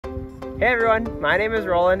Hey everyone, my name is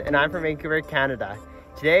Roland and I'm from Vancouver, Canada.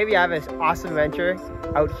 Today we have this awesome adventure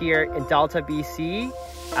out here in Delta, BC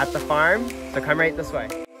at the farm, so come right this way.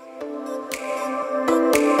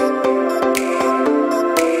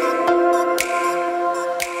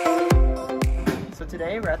 So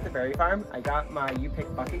today we're at the berry farm. I got my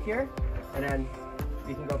you-pick bucket here, and then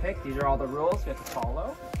we can go pick. These are all the rules we have to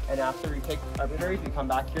follow. And after we pick our blueberries, we come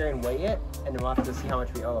back here and weigh it, and then we'll have to see how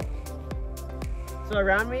much we owe. So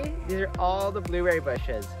around me, these are all the blueberry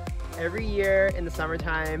bushes. Every year in the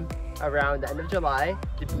summertime, around the end of July,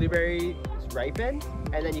 the blueberries ripen,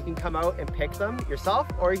 and then you can come out and pick them yourself,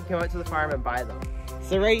 or you can come out to the farm and buy them.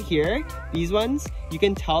 So right here, these ones, you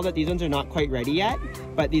can tell that these ones are not quite ready yet,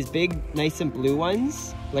 but these big, nice and blue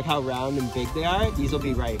ones, look how round and big they are, these will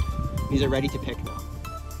be ripe. These are ready to pick now.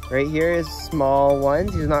 Right here is small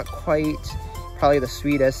ones. These are not quite probably the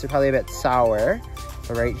sweetest, they're probably a bit sour.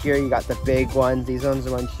 So right here you got the big ones. These ones are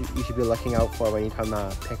the ones you should be looking out for when you come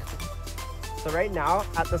pick them. So right now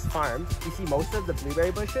at this farm, you see most of the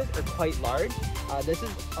blueberry bushes are quite large. This is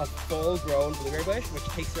a full-grown blueberry bush, which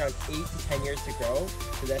takes around 8 to 10 years to grow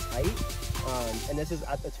to this height. And this is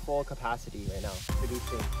at its full capacity right now,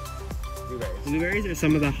 producing blueberries. Blueberries are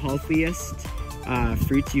some of the healthiest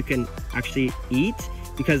fruits you can actually eat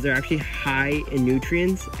because they're actually high in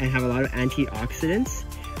nutrients and have a lot of antioxidants.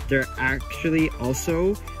 They're actually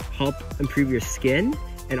also help improve your skin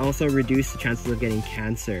and also reduce the chances of getting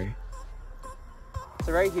cancer.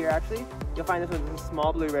 So right here, actually, you'll find this one is a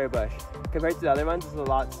small blueberry bush. Compared to the other ones, it's a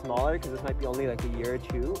lot smaller because this might be only like a year or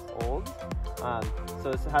two old.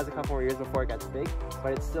 So this has a couple more years before it gets big,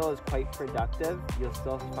 but it still is quite productive. You'll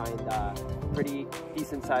still find pretty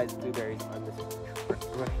decent sized blueberries on this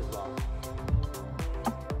bush as well.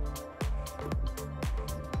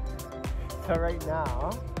 So right now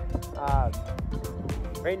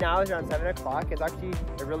it's around 7 o'clock. It's actually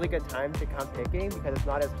a really good time to come picking because it's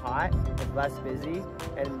not as hot, it's less busy,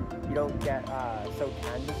 and you don't get so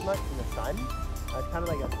tanned as much in the sun. It's kind of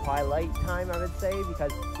like a twilight time, I would say,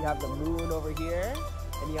 because you have the moon over here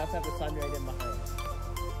and you also have the sun right in behind.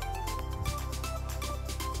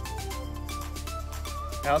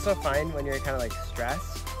 I also find when you're kind of like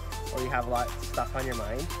stressed or you have a lot of stuff on your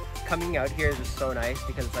mind, coming out here is just so nice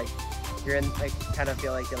because it's like you're in, like, kind of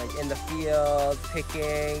feel like you're like in the field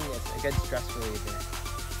picking. It's a good stress reliever.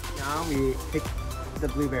 Now we pick the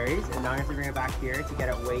blueberries, and now I have to bring it back here to get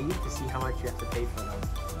it weighed to see how much you have to pay for them.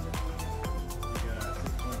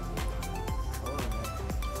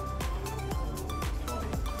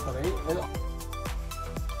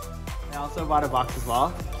 I also bought a box as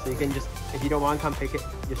well, so you can just, if you don't want to come pick it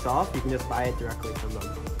yourself, you can just buy it directly from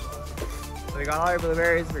them. So we got all our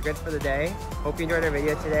blueberries, we're good for the day. Hope you enjoyed our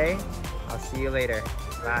video today. I'll see you later.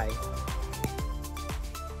 Bye.